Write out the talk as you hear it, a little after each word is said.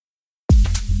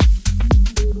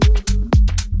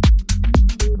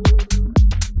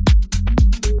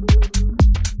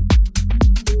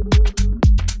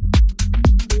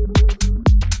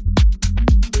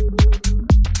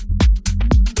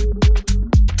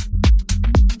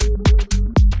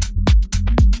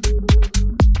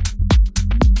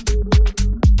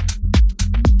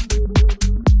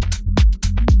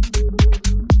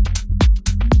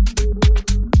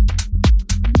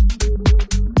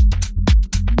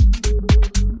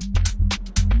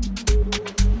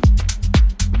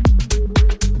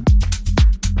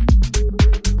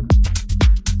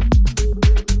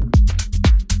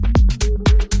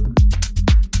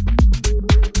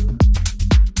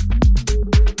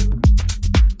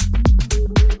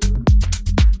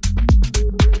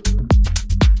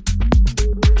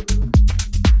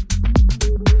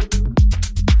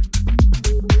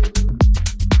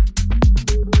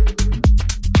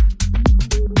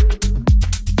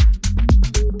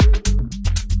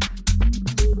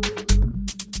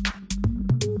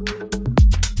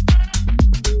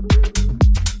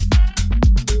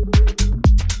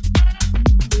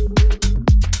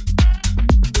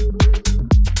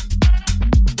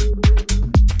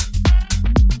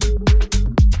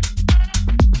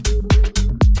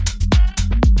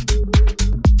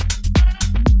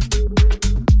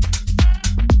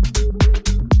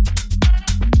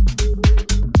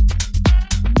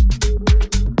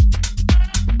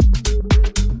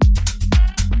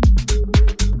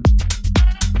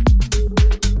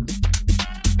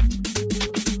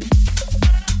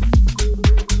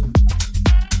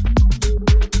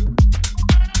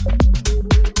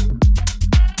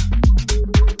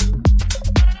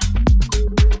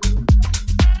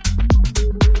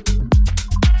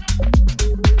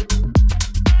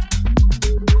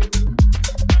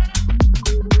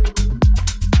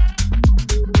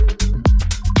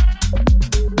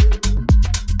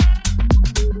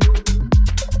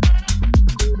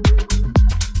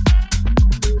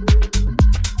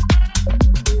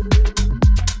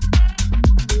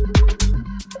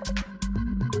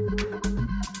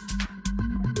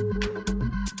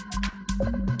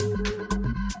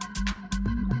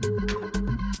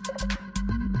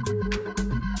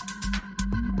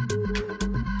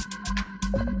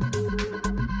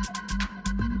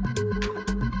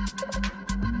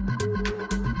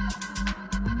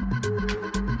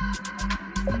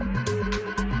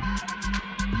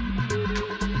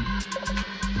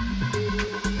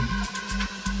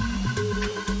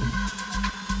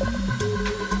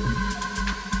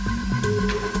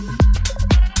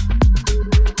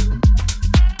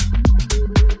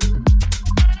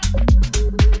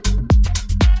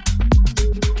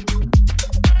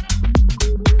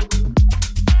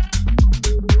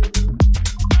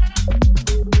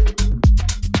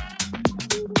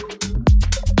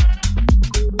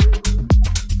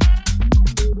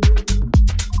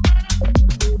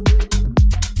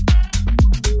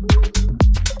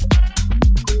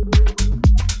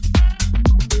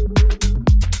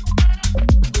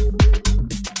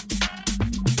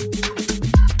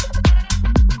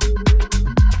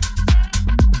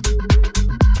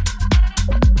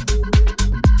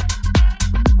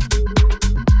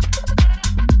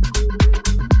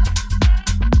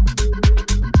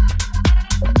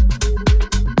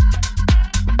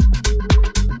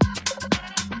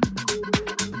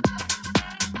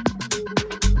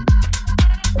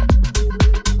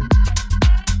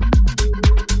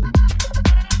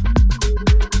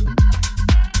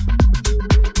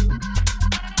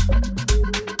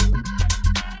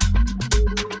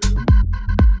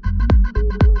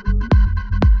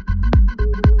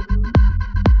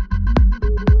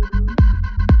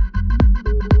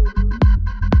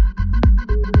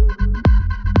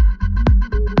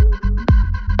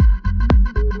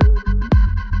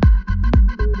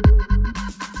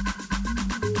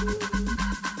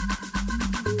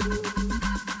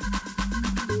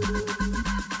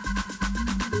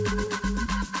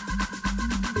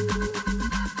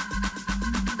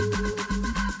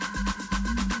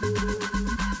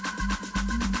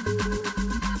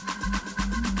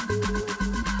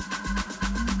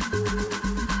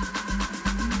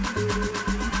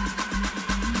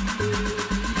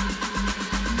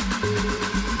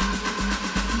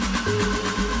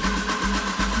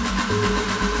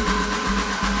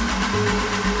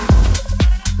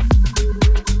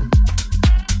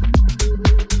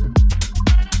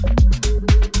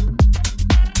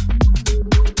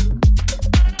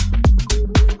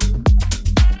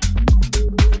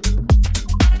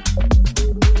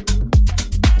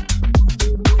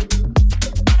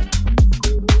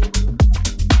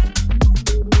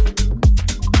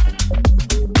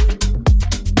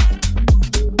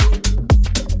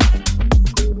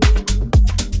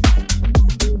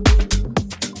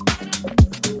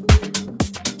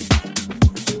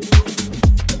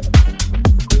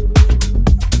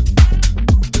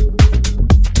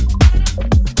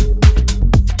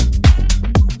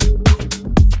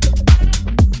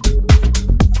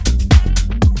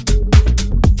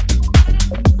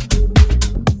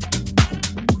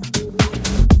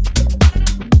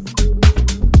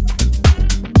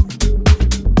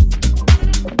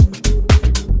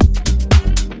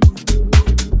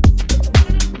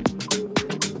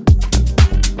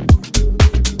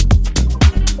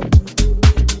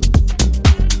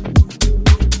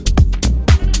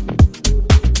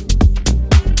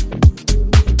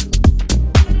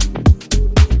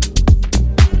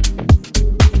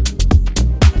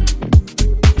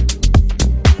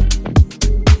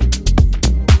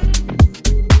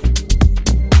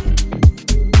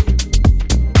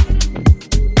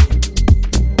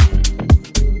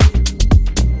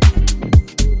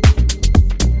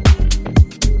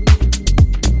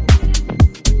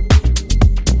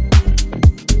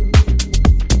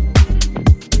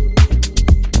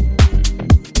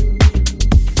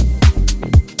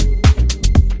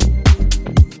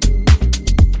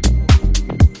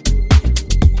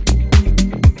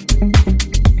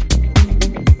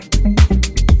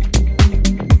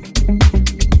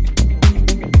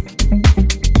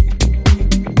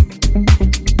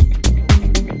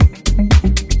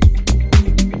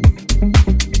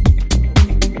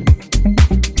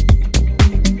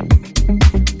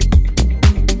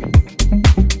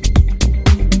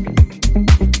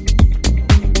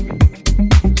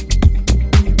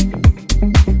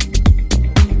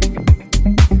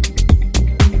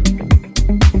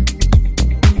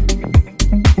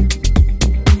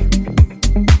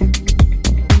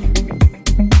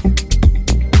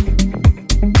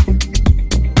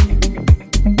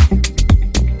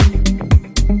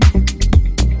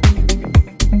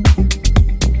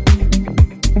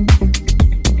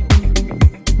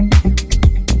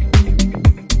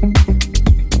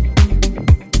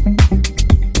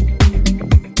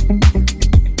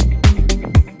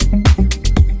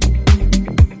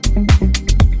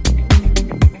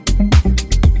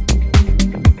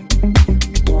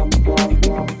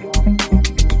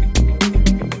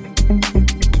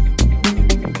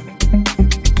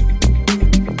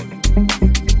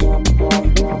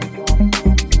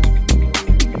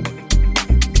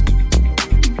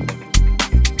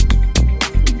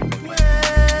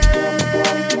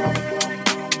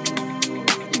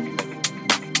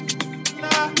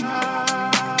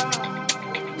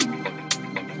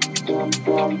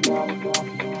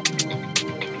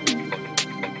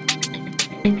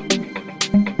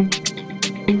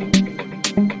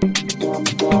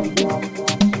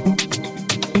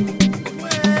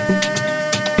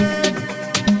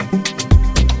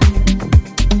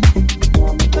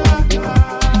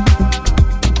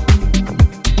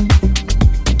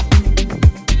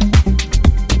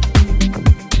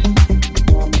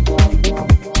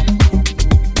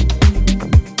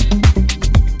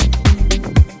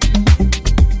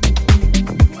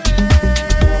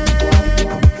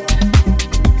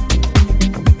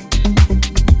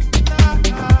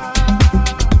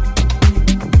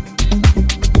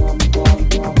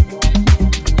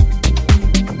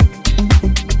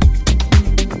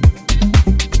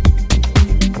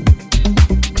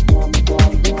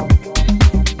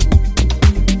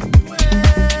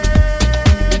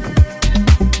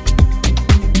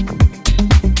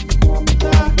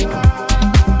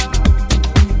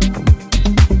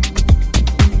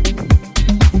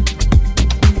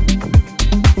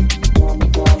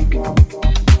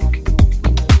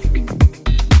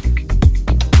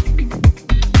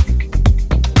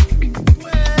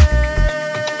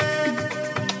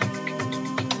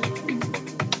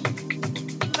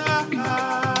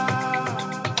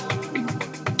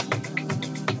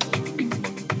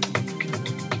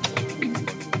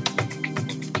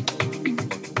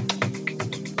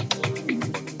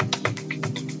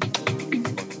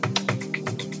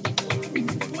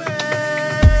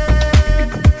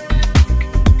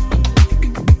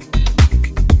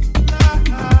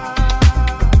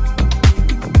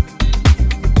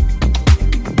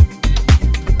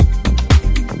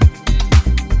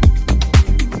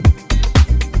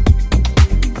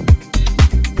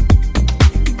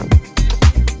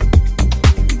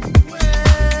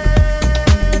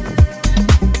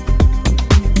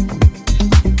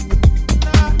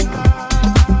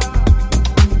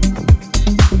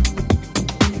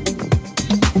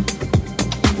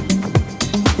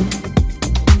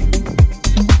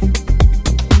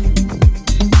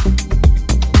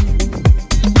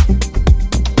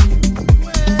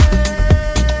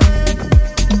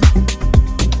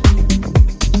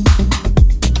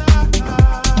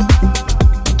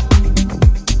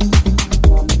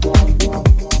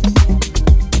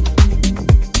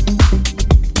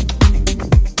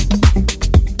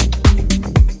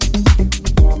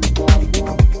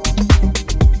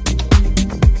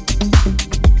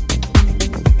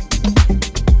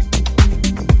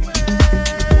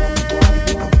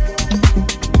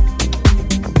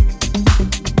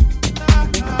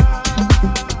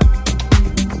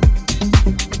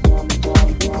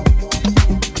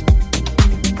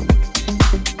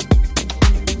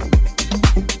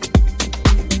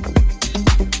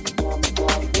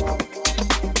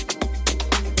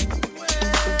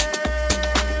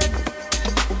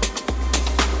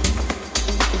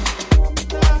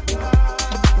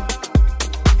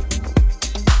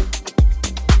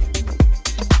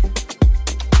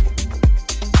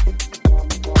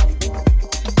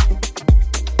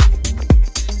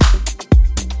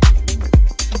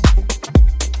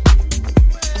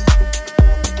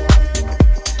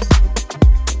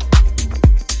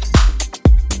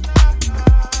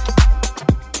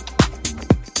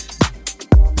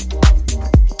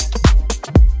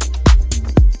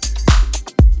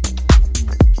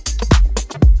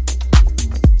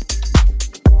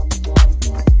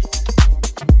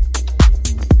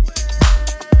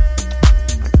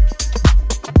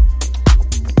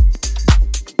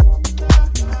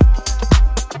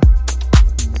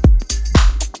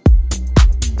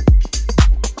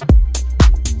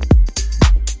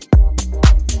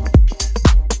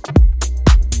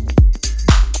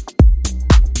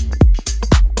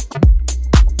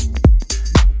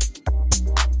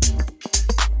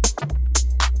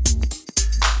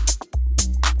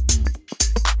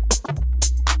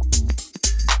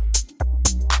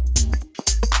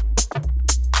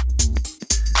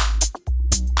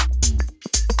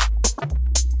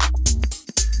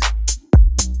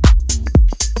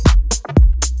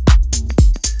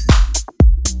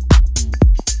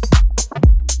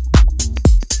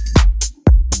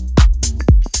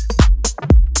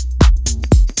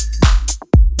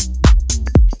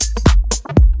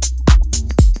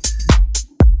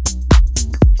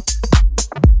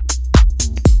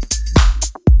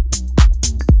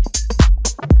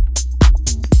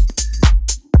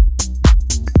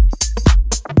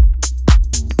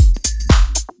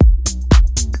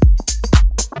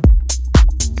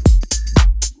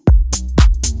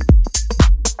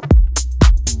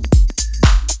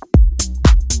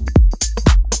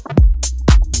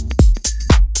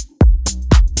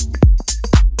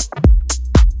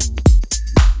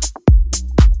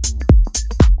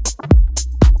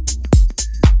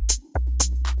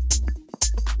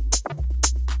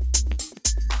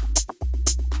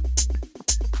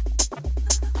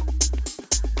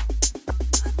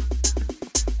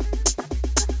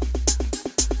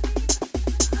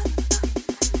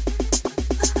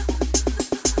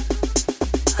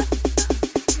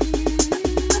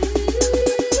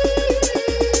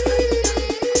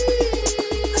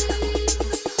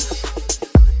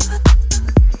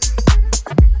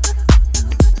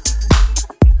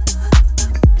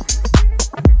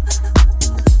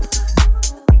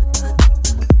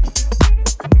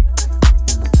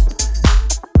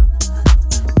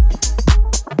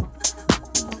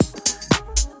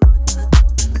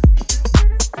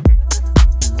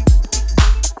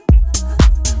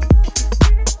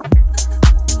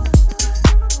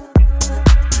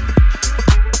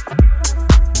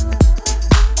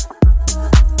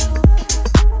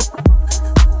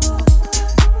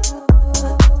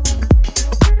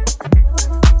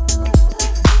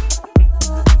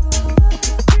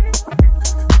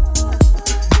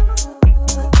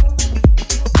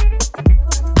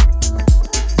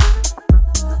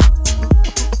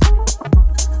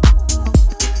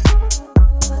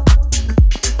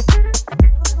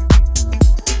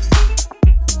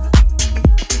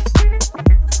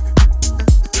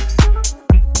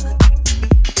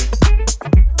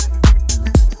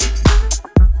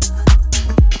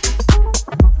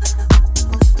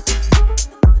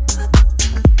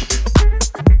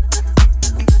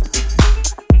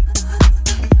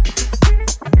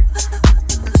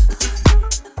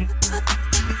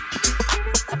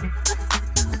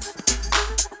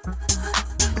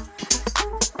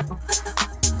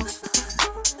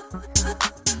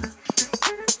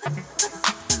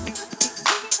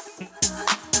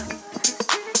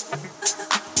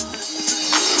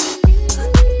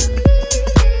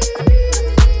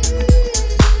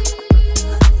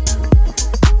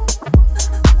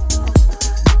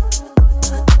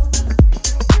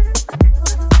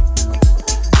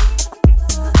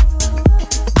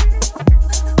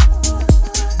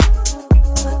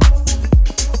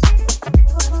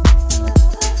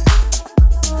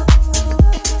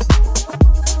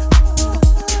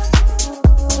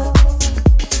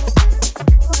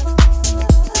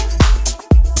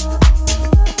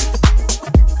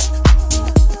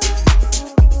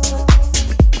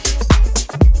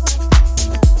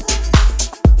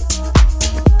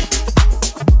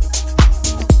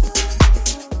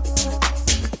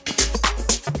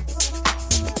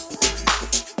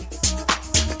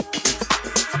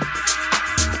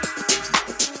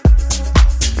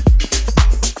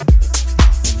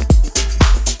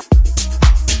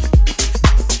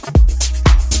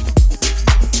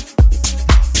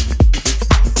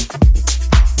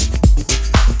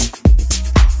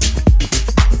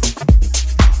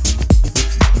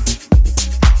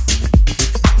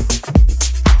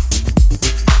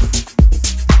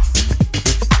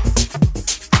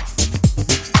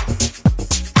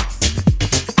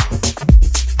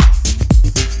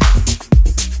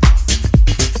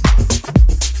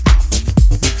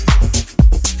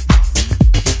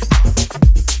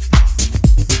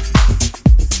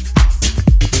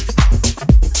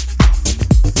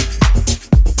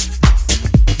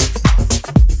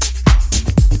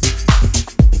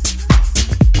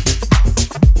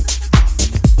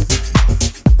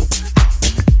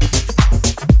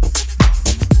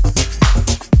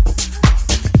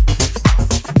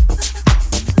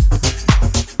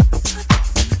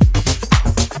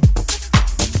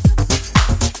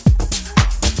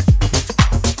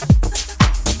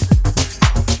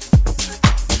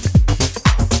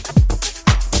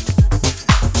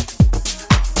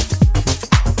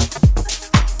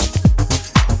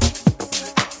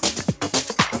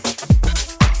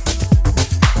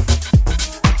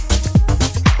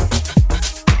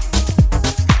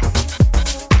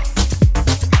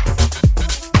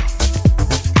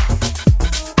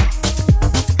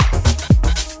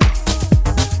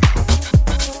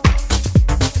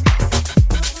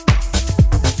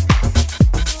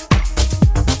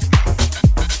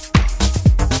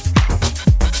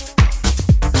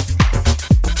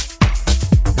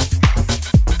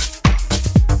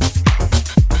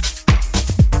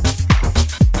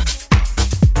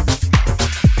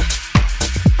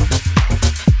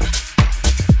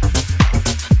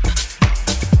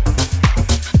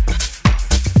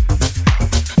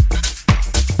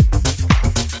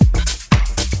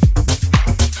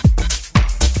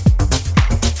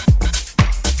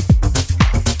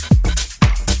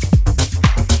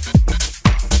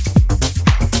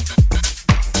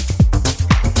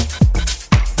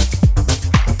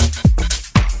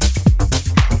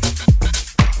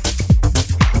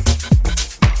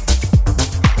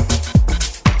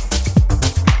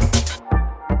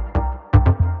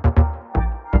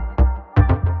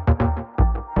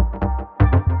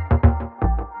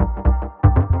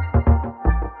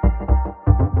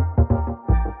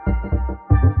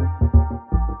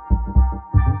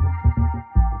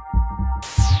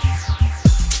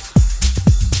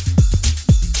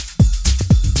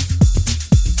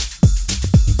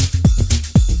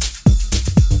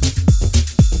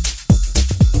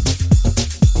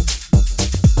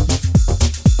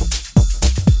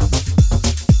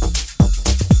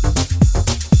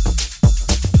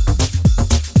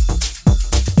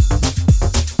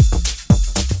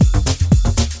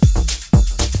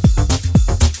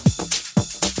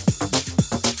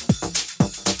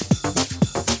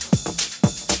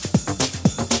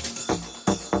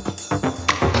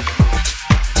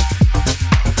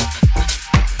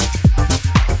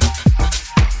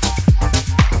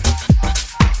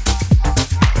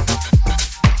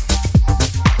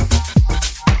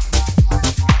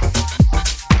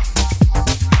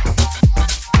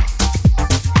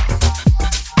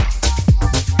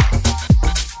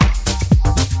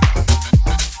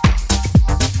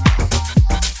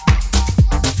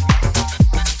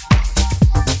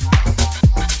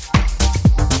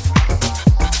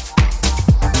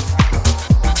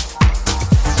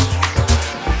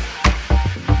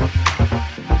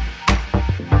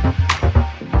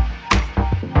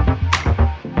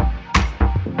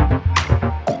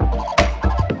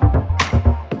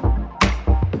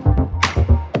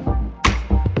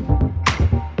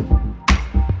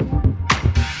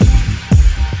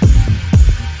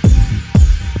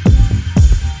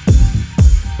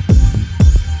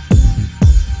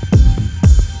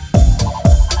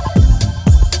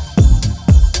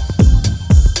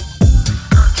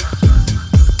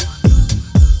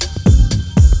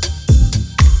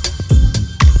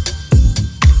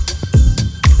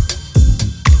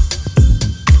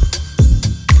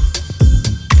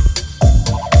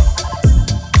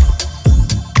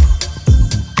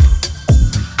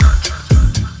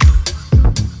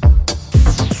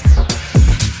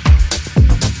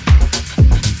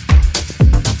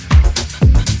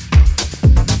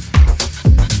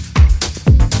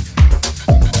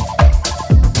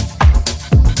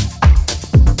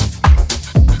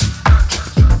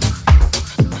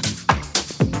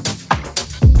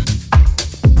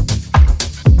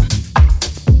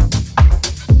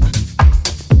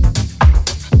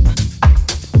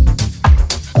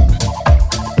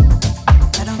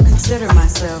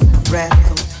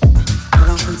radical. I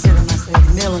don't consider myself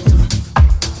militant.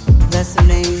 That's the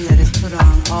name that is put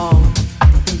on all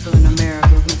the people in America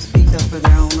who speak up for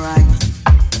their own rights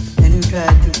and who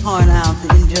try to point out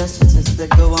the injustices that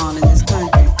go on in this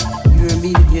country. You're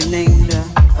immediately named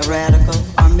a radical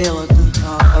or militant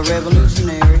or a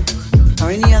revolutionary or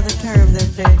any other term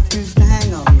that they choose to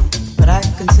hang on you. But I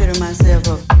consider myself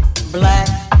a black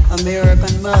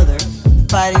American mother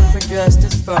fighting for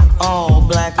justice for all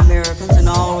black Americans and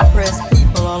all oppressed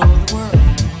people all over the world.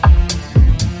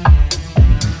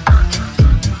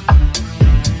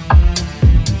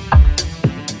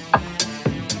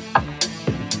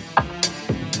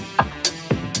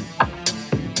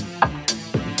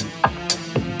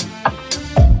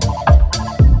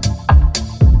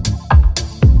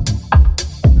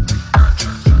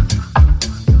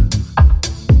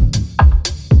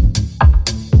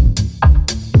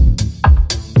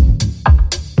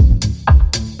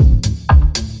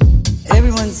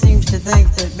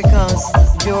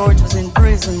 George was in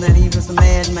prison, that he was a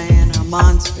madman or a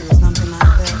monster or something like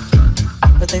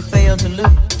that. But they failed to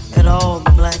look at all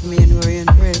the black men who are in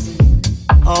prison,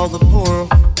 all the poor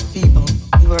people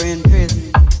who are in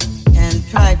prison, and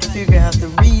tried to figure out the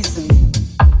reason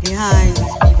behind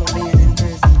these people being in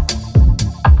prison.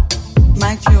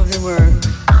 My children were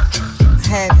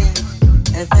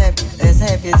as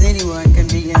happy as anyone can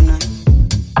be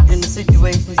in the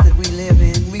situations that we live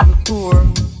in. We were poor,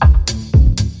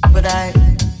 but I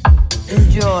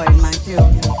enjoyed my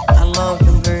children. I loved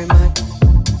them very much.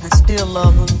 I still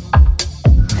love them.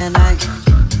 And I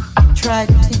try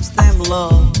to teach them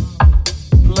love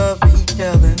for each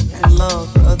other and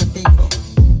love for other people.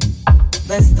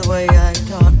 That's the way I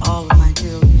taught all of my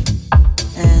children.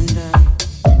 And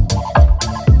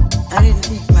I didn't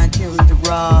teach my children to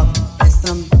rob, as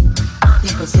some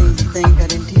people seem to think. I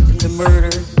didn't teach them to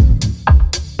murder.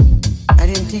 I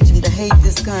didn't teach them to hate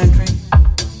this country.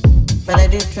 But I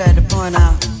did try to point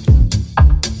out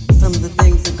some of the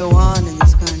things that go on in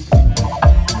this country.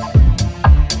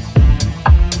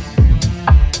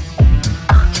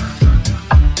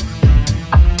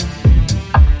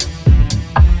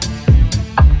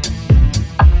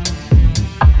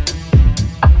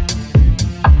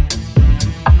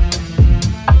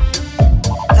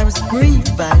 I was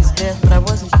grieved by his death, but I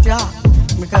wasn't shocked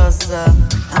because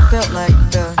I felt like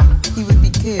he would be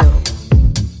killed.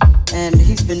 And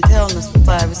he's been telling us for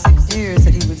 5 or 6 years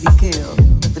that he would be killed,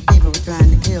 that the people were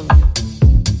trying to kill him.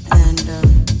 And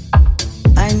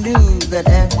I knew that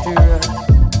after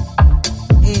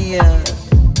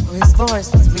his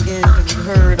voice was beginning to be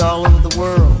heard all over the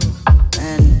world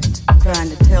and trying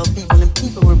to tell people, and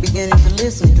people were beginning to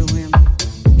listen to him.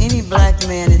 Any black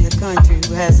man in the country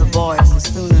who has a voice is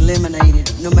soon eliminated,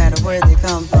 no matter where they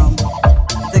come from.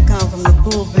 If they come from the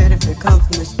pulpit, if they come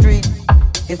from the street,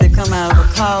 if they come out of a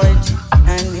college,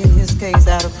 and in his case,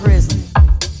 out of prison.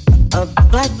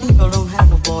 Black people don't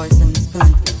have a voice in this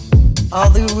country.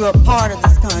 Although we're a part of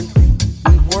this country,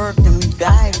 we worked and we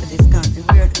died for this country.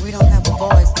 We don't have a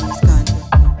voice in this country.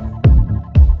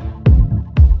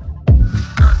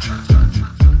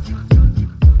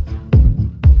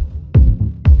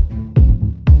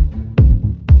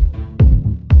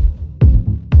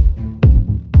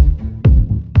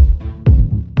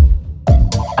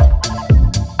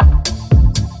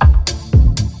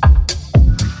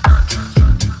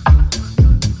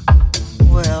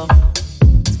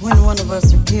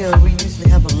 We usually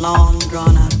have a long,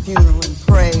 drawn-out funeral and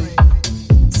pray,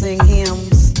 sing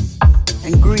hymns,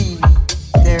 and grieve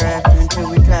thereafter until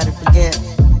we try to forget.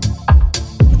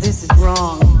 But this is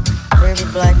wrong. For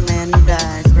every black man who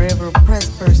dies, for every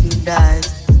oppressed person who dies,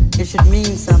 it should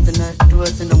mean something to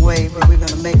us in a way where we're going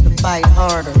to make the fight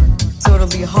harder. So it'll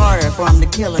be harder for them to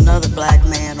kill another black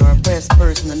man or oppressed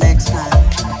person the next time.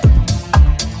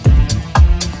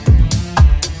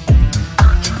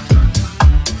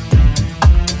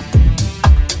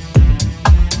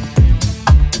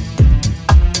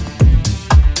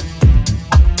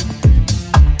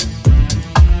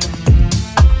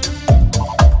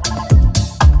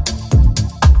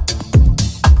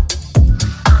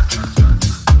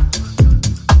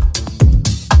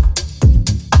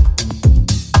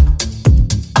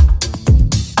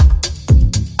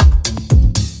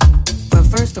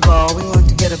 First of all, we want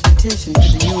to get a petition to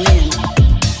the UN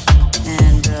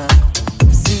and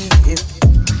see if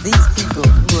these people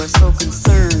who are so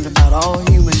concerned about all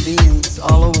human beings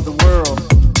all over the world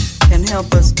can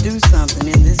help us do something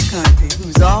in this country,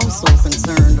 who's also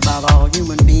concerned about all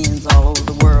human beings all over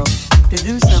the world, to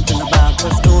do something about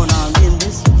what's going on in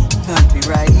this country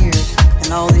right here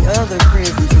and all the other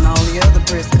prisons and all the other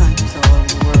oppressed countries all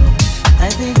over the world. I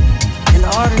think in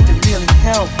order to really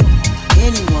help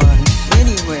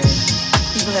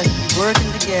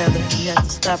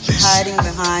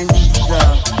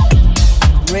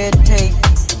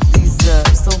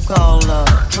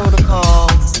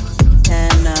protocols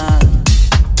and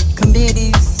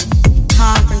committees,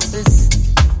 conferences.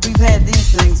 We've had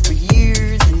these things for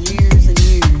years and years and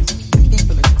years. And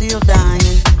people are still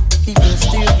dying. People are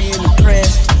still being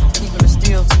oppressed. People are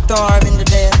still starving to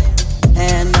death.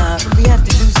 And we have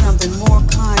to do something more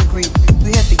concrete.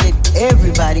 We have to get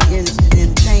everybody interested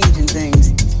in changing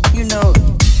things. You know,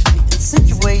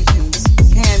 situations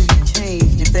can be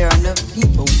changed if there are enough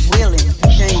people willing to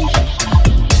change it.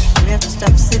 We have to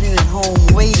stop sitting at home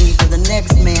waiting for the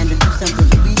next man to do something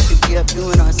that we should be up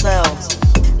doing ourselves.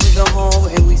 We go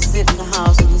home and we sit in the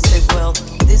house and we say, well,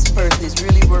 this person is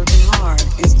really working hard,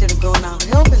 instead of going out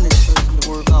helping this person to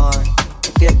work hard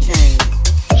to get change.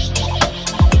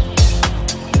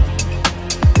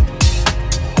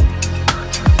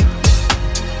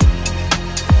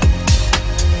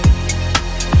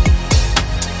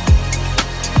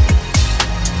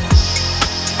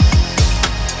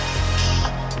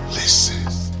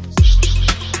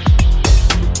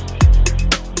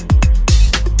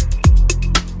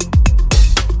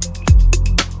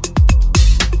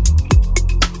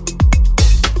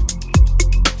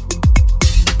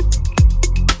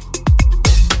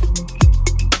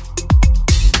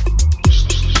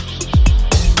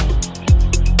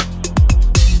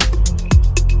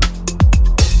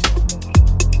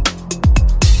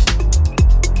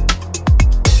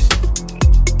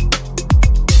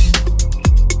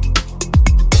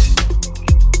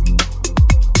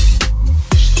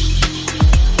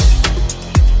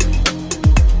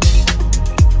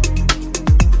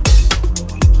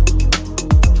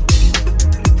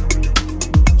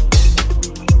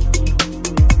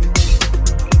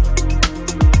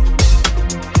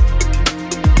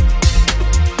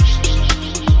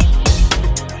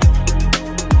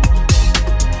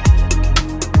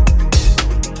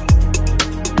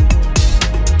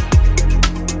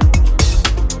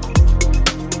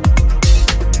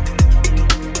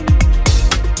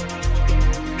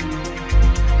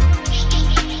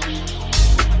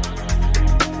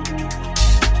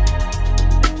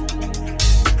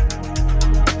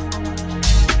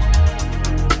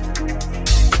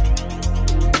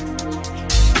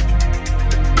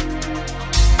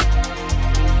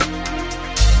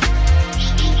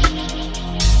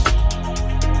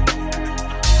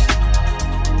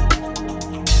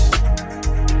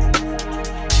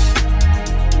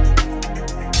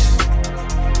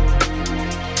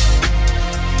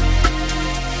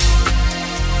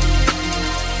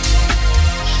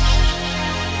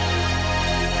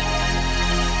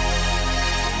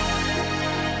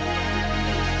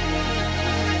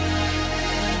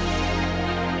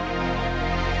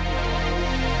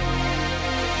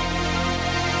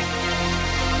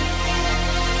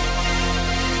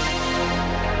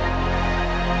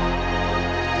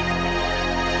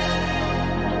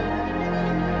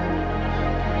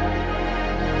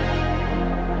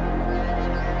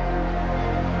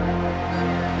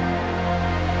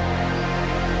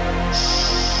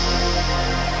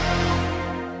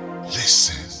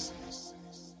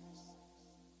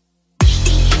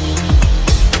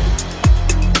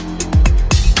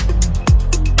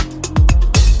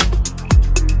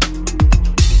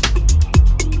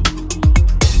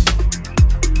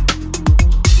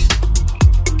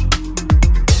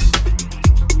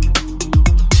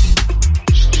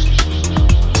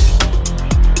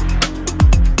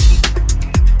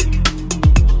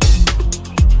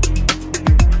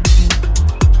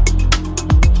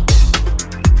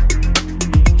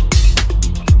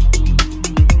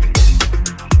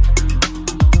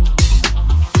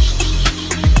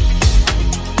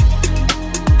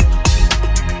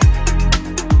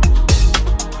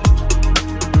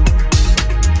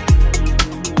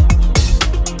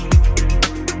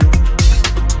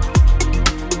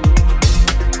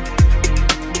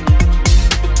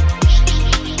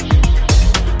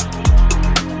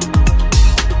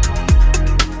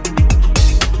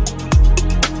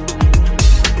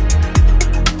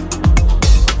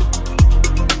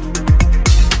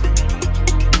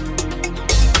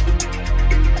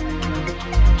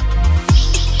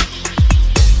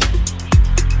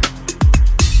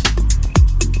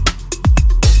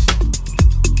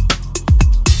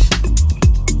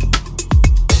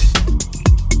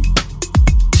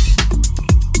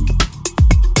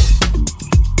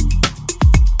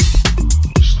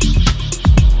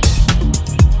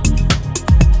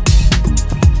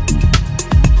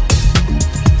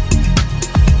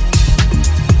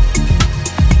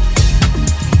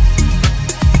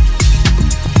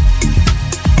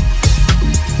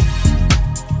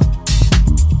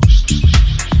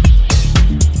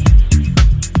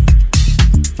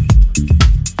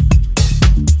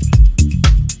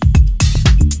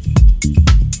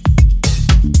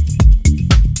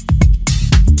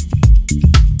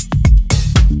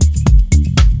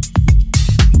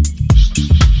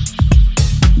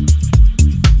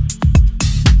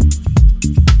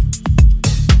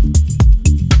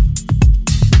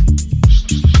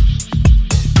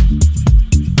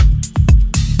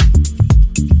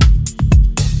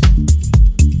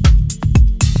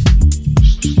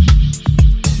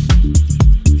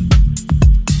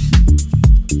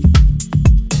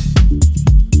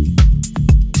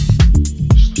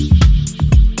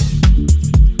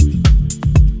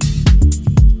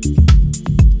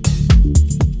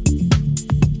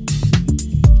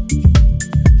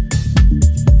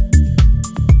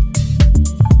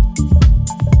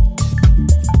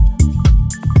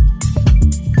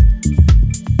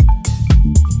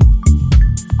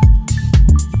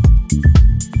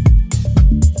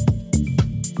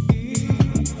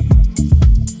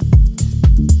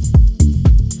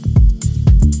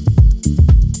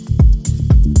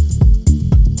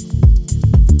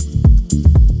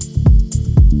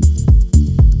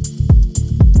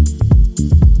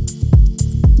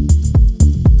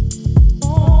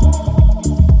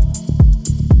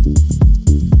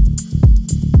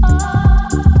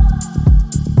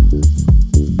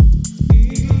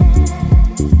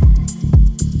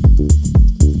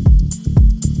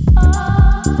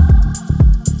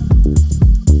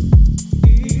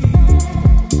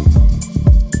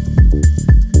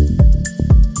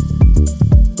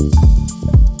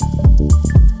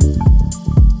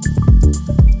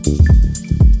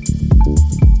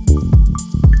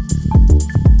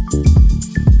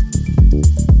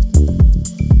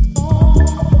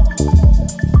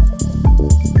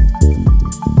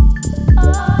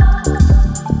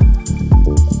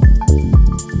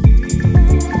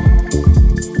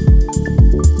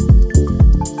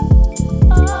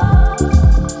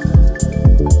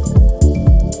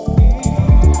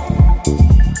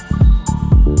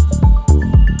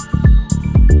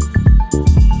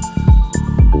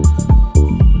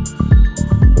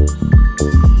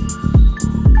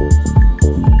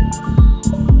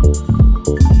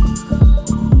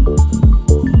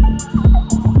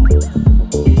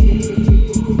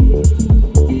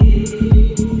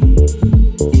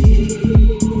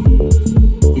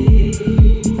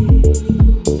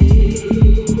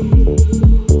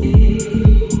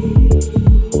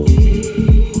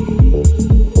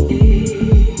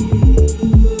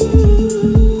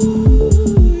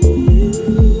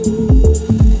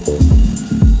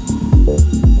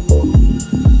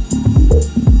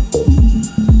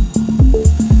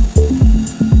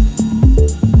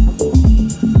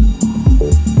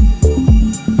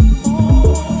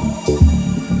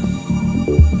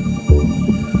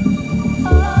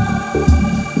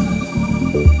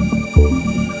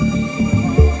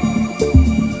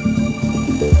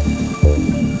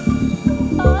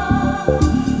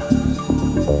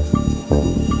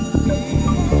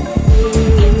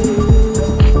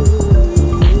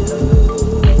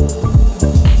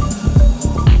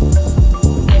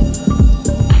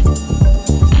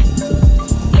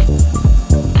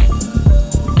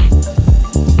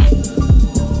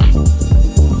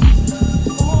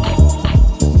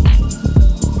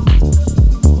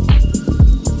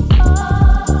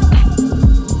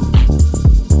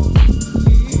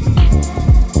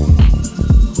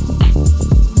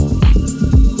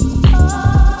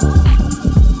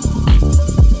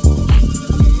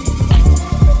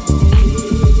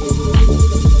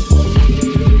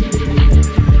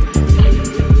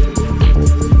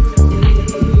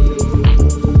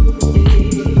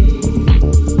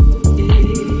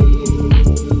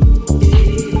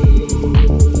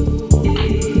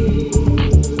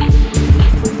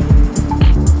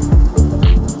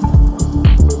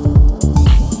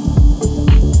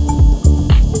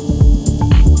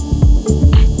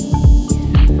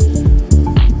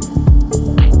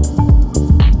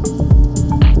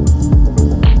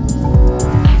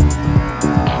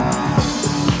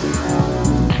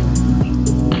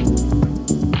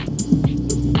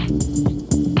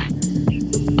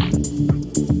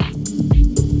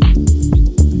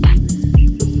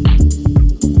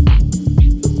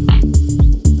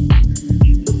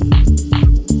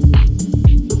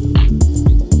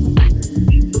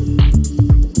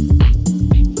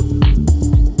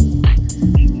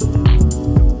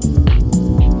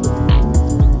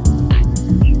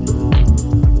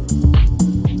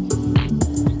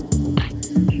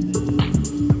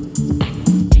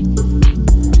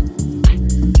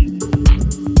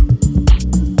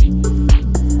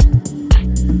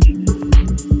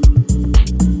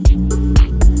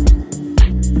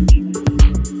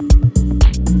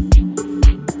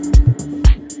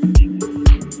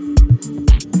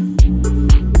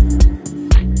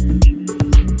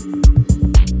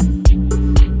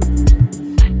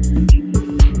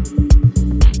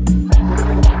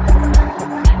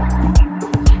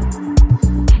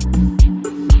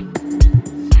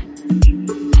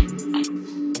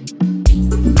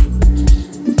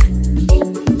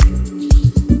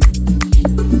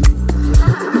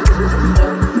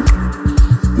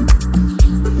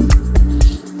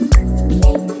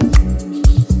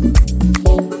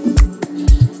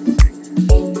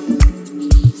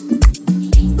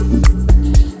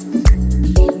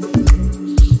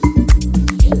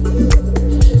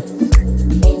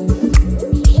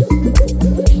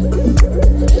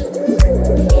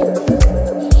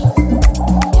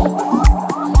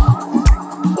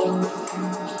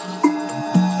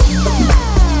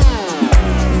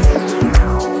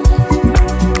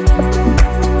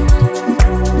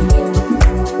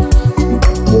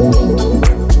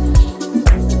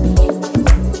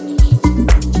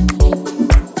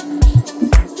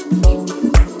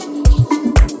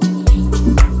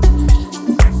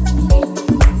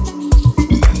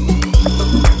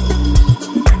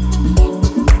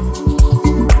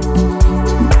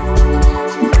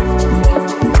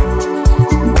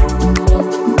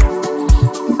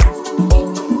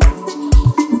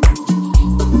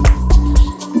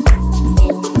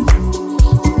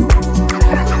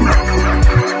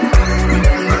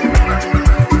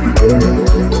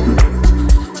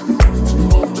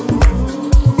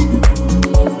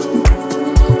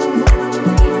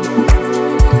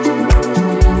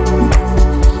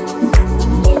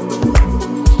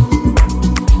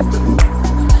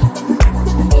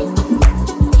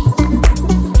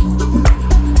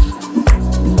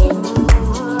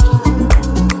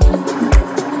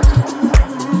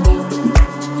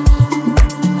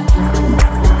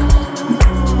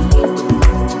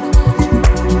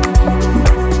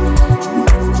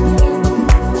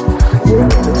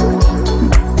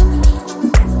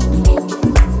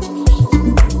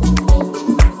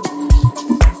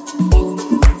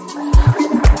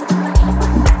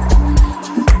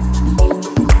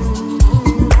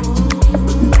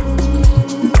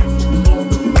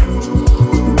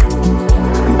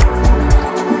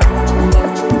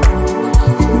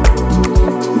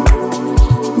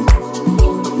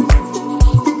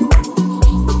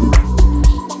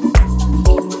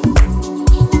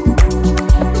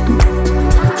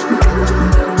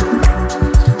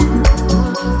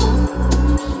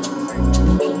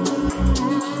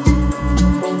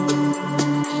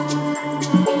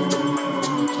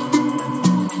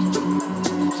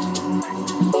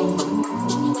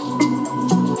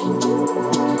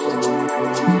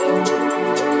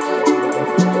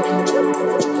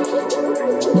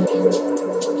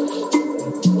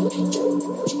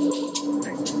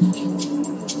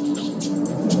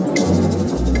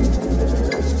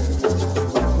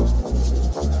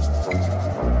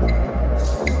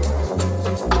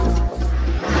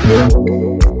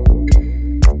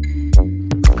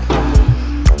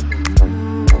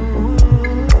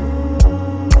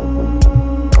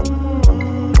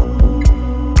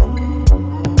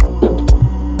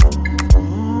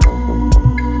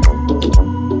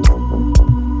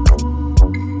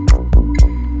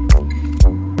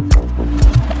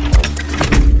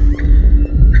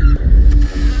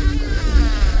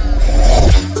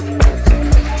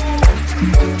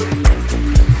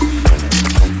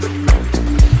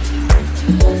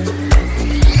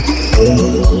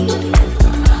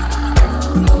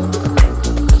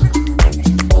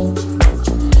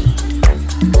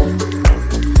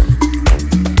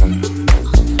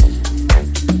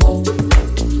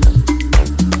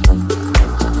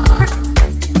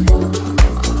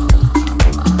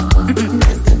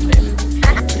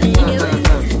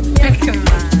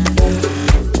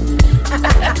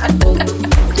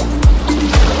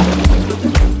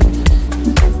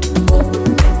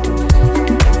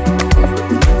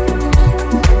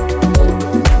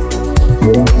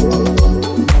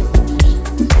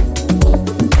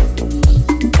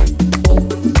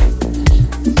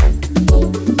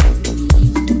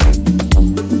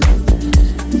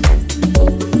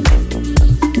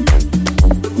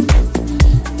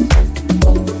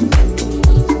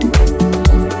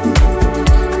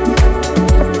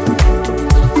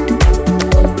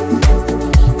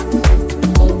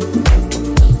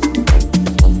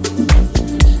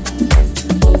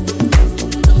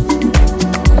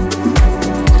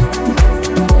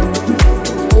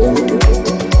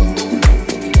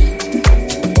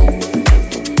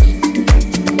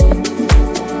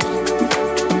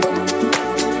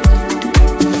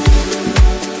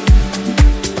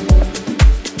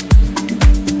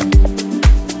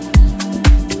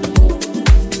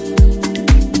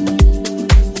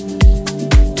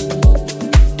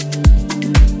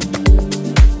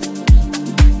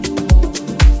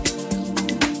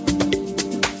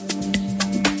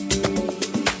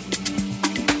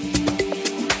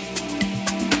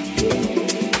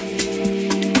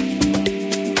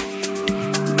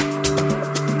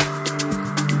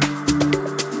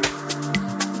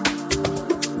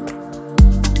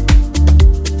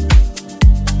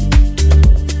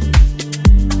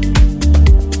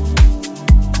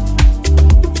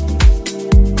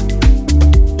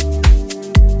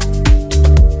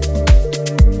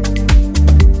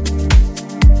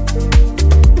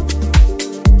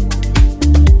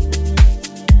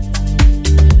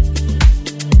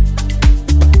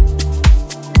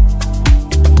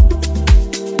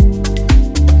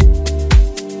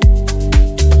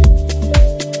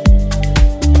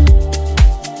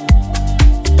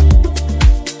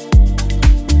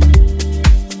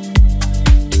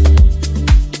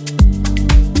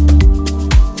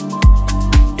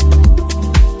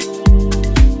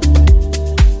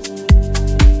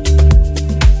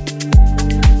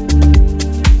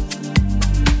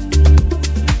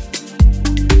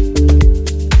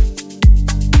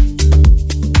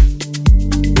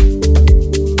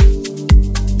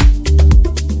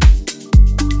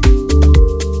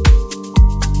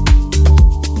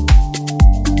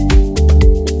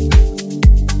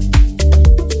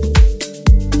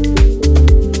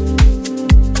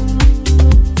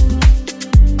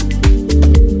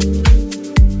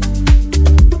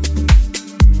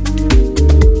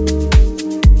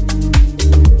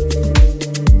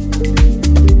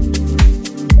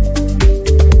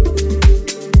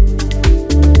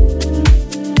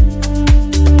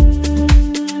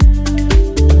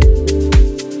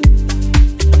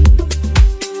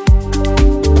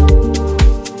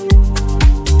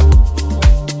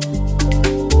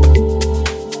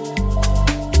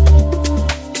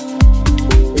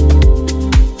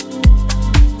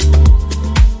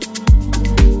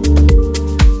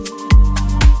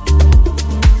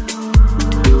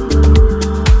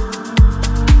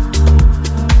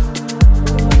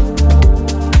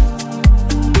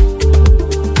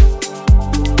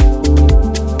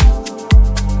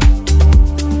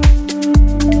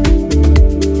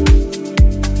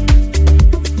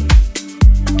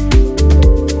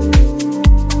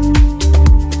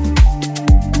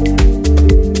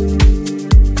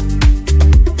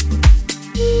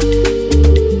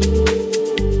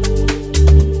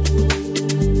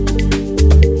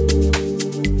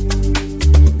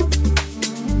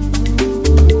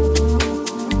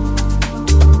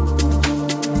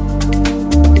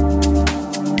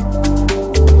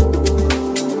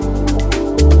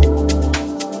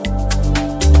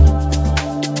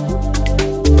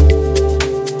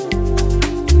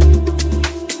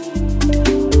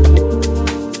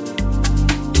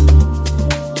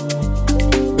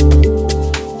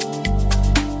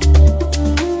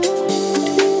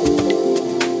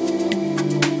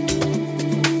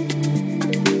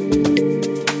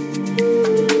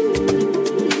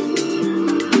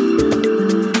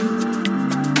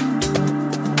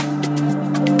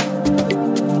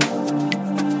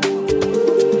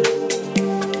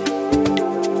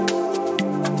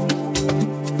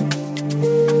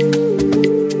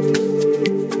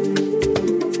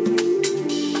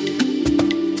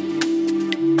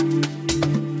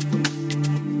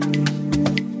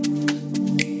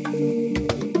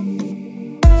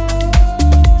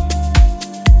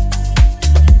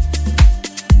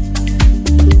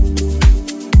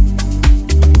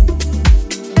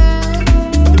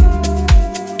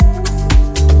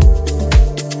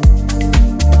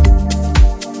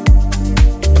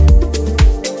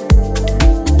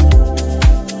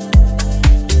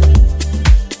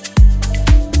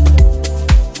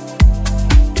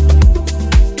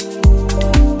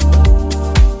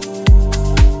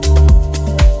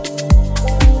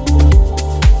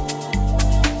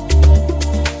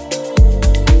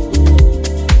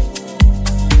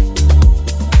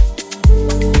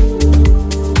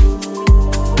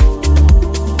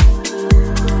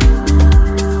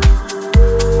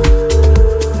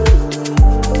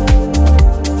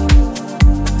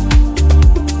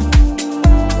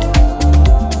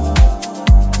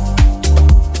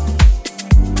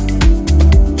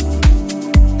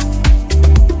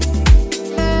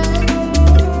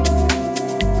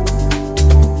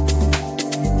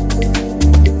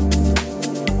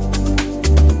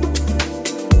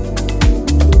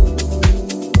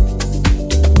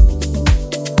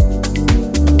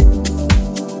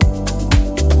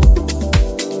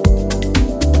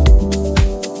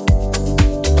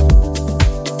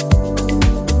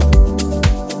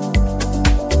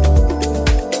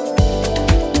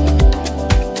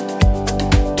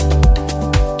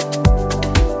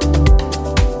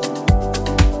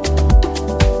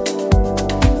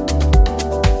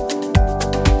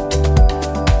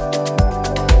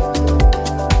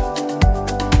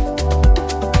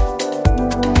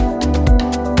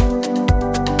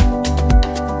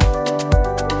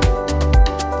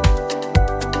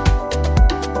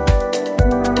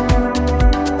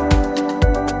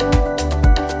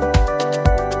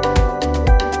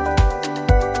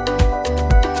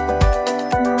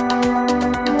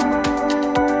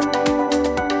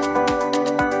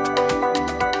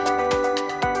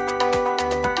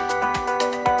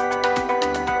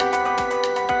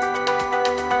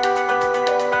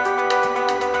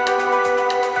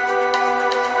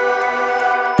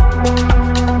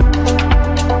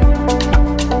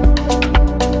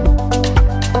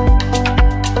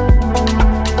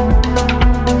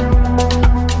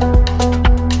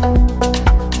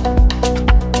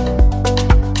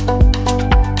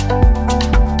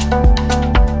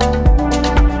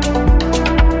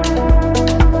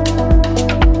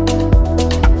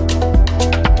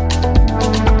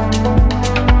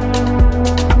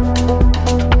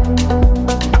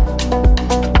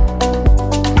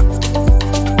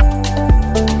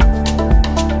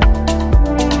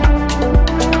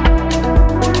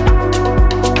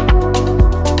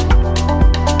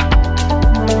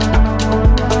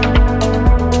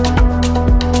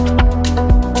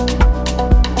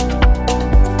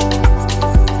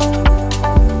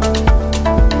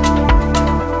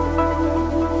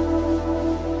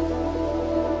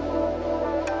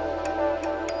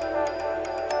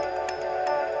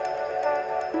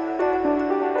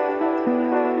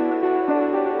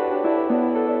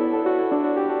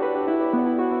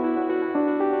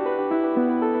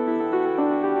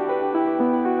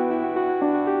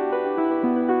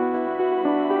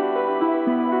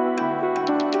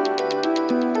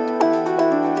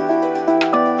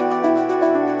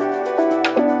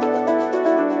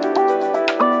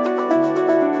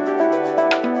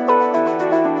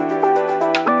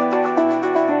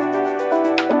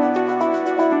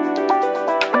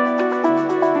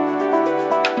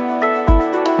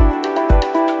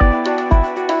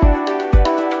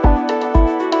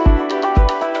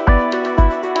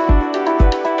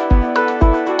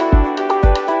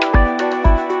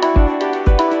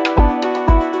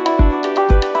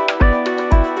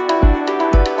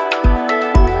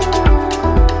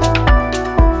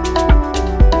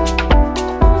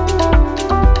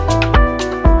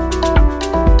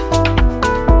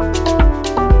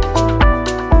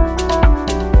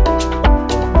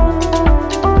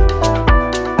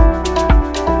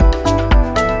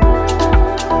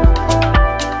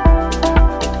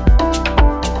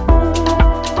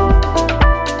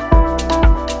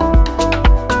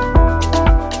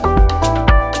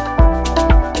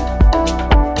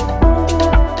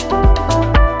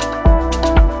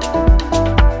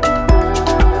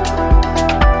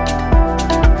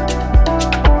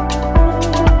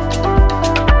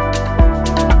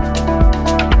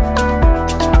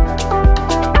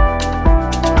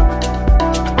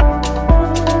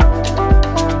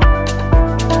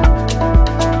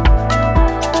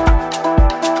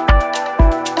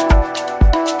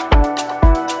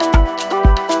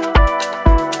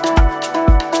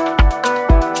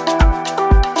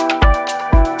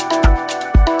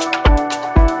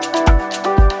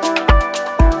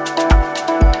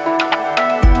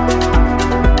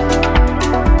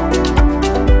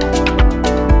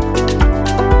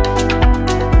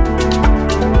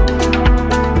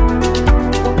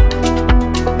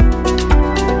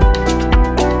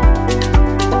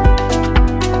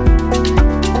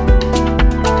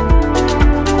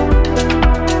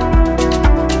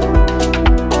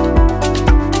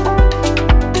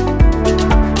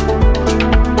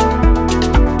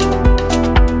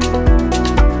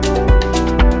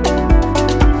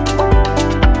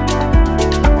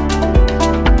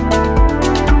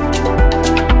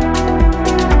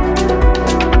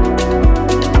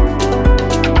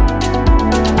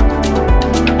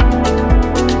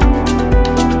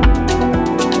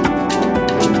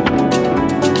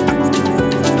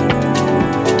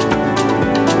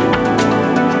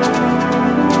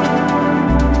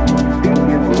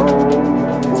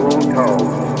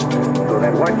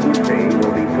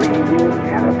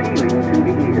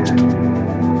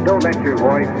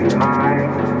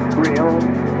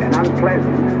 shrill and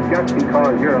unpleasant just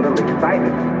because you're a little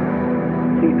excited.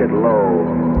 Keep it low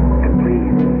and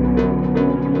pleasing.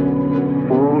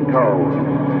 Full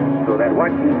tone, so that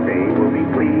what you say will be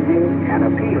pleasing and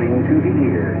appealing to the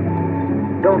ear.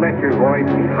 Don't let your voice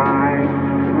be high,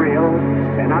 shrill,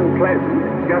 and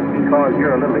unpleasant just because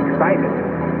you're a little excited.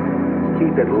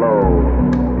 Keep it low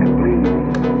and pleasing.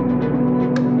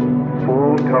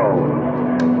 Full tone,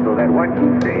 so that what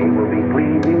you say will be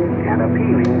pleasing and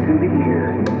appealing to the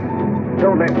ear.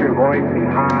 Don't let your voice be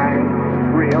high,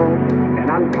 shrill, and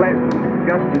unpleasant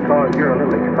just because you're a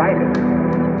little excited.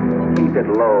 Keep it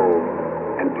low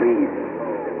and pleasing.